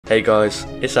Hey guys,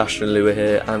 it's Ashton Lua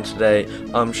here, and today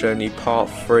I'm showing you part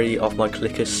 3 of my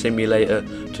Clicker Simulator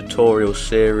tutorial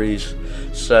series.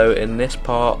 So in this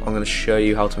part I'm going to show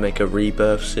you how to make a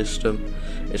rebirth system.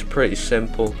 It's pretty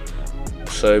simple.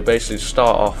 So basically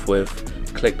start off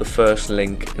with click the first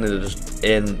link in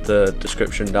the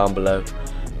description down below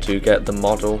to get the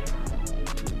model.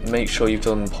 Make sure you've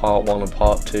done part 1 and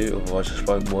part 2, otherwise this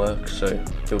won't work. So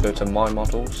you'll go to My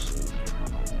Models,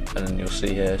 and then you'll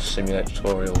see here Simulate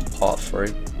Tutorial Part 3.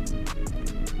 So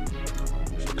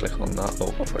click on that,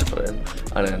 I'll put it in,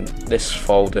 and then this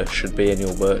folder should be in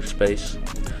your workspace.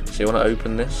 So you want to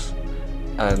open this,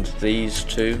 and these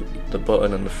two, the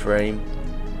button and the frame,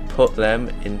 put them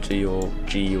into your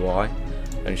GUI,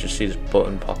 and you should see this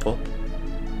button pop up.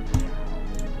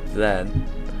 Then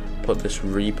put this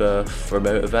rebirth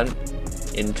remote event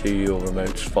into your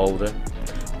remotes folder.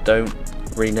 Don't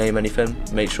rename anything,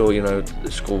 make sure you know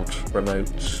it's called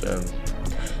remotes,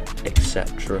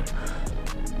 etc.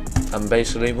 And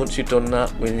basically once you've done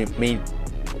that, we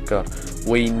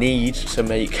need to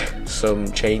make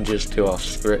some changes to our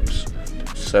scripts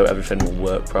so everything will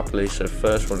work properly. So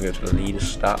first we're going to go to the leader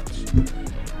stats,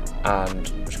 and I'm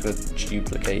just going to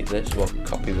duplicate this, well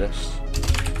copy this,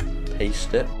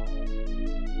 paste it.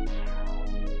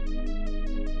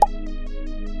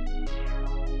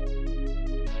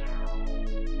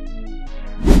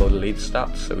 The lead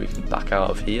stats, so we can back out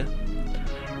of here,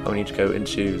 and we need to go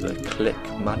into the click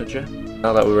manager.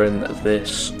 Now that we're in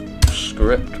this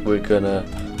script, we're gonna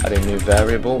add a new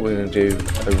variable. We're gonna do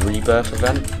a rebirth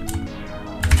event,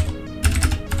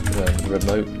 and then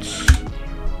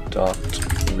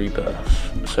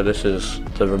remotes.rebirth. So this is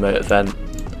the remote event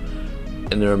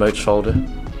in the remotes folder,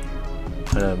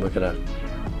 and then we're gonna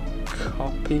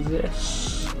copy this.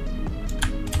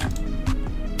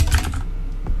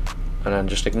 And then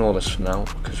just ignore this for now,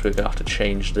 because we're going to have to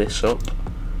change this up.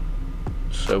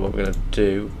 So what we're going to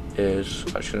do is,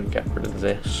 I'm actually going to get rid of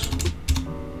this,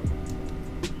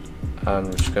 and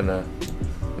we're just going to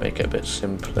make it a bit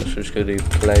simpler. So we're just going to do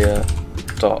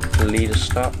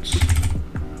player.leaderstats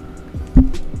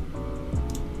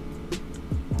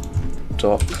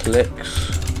 .clicks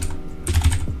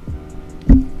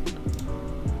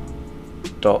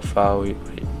 .value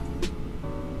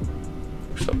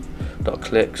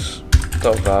 .clicks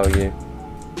 .value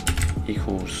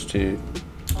equals to,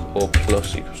 or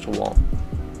plus equals to 1.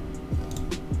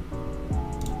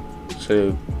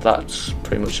 So that's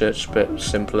pretty much it, it's a bit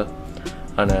simpler.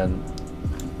 And then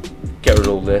get rid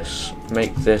of all this,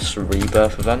 make this a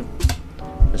rebirth event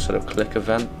instead of click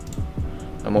event.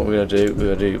 And what we're going to do,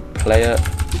 we're going to do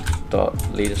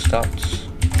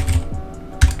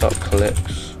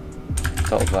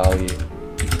player.leaderstats.clicks.value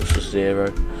equals to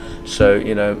 0. So,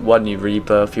 you know, when you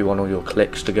rebirth, you want all your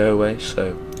clicks to go away,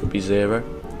 so it'll be 0.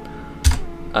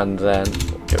 And then,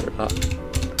 get rid of that.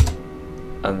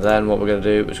 And then what we're going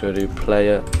to do is we're going to do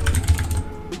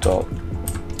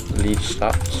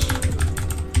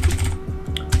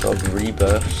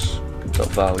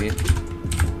player.leaderstats.rebirths.value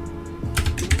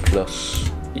plus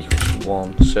equals to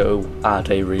 1. So it'll add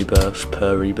a rebirth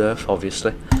per rebirth,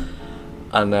 obviously.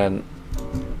 And then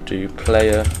do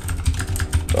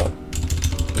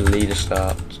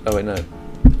player.leaderstats. Oh wait, no.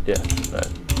 Yeah, no.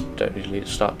 Don't need leader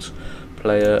stats.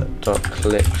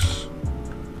 Player.clicks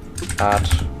add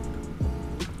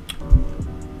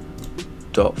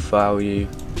 .value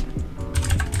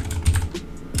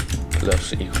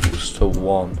plus equals to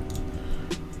 1.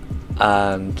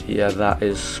 And yeah, that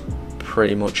is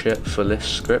pretty much it for this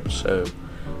script. So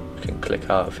we can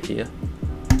click out of here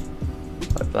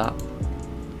like that,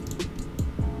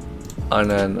 and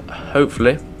then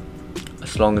hopefully,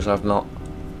 as long as I've not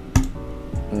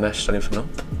messed anything up,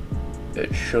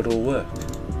 it should all work.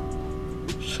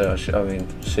 So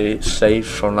see, it's saved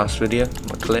from last video,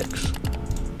 my clicks.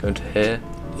 Go into here,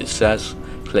 it says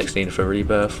clicks needed for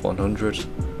rebirth 100,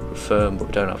 confirm, but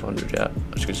we don't have 100 yet.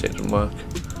 As you can see, it doesn't work.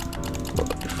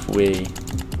 But if we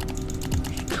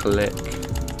click,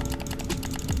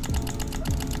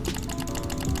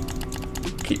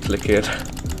 keep clicking,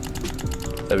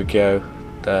 there we go.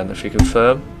 Then if you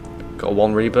confirm, got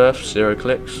 1 rebirth, 0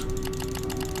 clicks,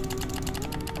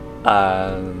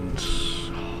 and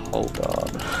hold on.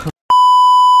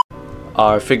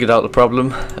 I figured out the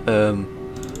problem.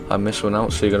 I missed one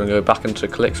out, so you're going to go back into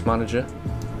Clicks Manager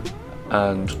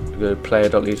and go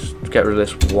player.leads, get rid of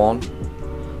this 1,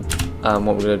 and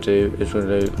what we're going to do is we're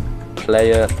going to do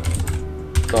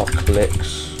player.clicks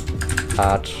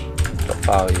add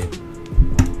 .value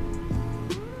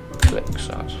clicks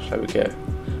add. There we go.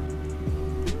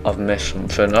 I've missed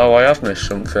something. Oh, I have missed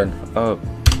something. Oh.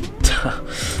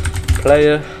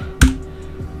 Player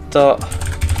dot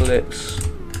clicks.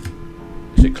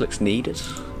 Is it clicks needed?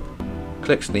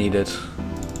 Clicks needed.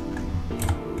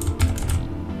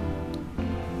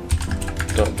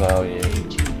 Dot value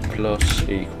plus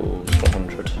equals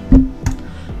 100.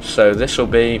 So this will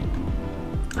be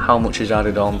how much is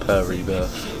added on per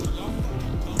rebirth.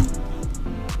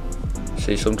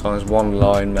 See, sometimes one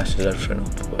line messes everything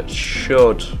up, but it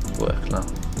should work now.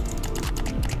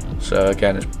 So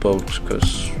again, it's bugged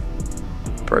because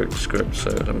broke the script, so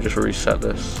let me just reset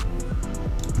this.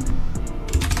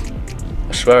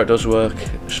 I swear it does work,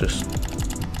 it's just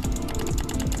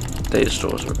data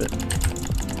stores are a bit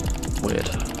weird.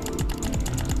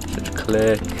 So just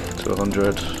click to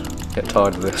 100, get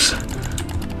tired of this.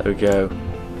 There we go,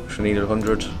 we need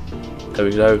 100, there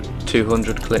we go,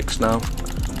 200 clicks now.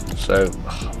 So,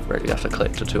 really have to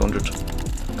click to 200.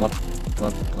 Come on, come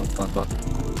on, come on, come on, come on.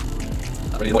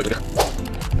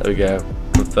 There we go,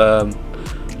 confirm,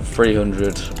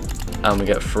 300, and we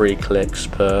get 3 clicks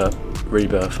per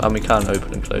rebirth, and we can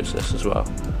open and close this as well.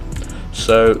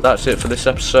 So that's it for this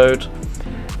episode.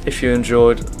 If you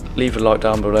enjoyed, leave a like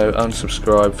down below and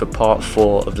subscribe for part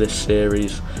 4 of this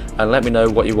series, and let me know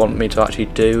what you want me to actually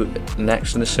do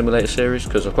next in the simulator series,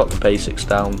 because I've got the basics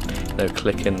down, you know,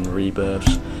 clicking and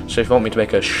rebirths. So if you want me to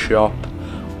make a shop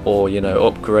or, you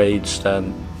know, upgrades,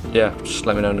 then yeah, just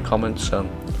let me know in the comments, and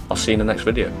I'll see you in the next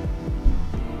video.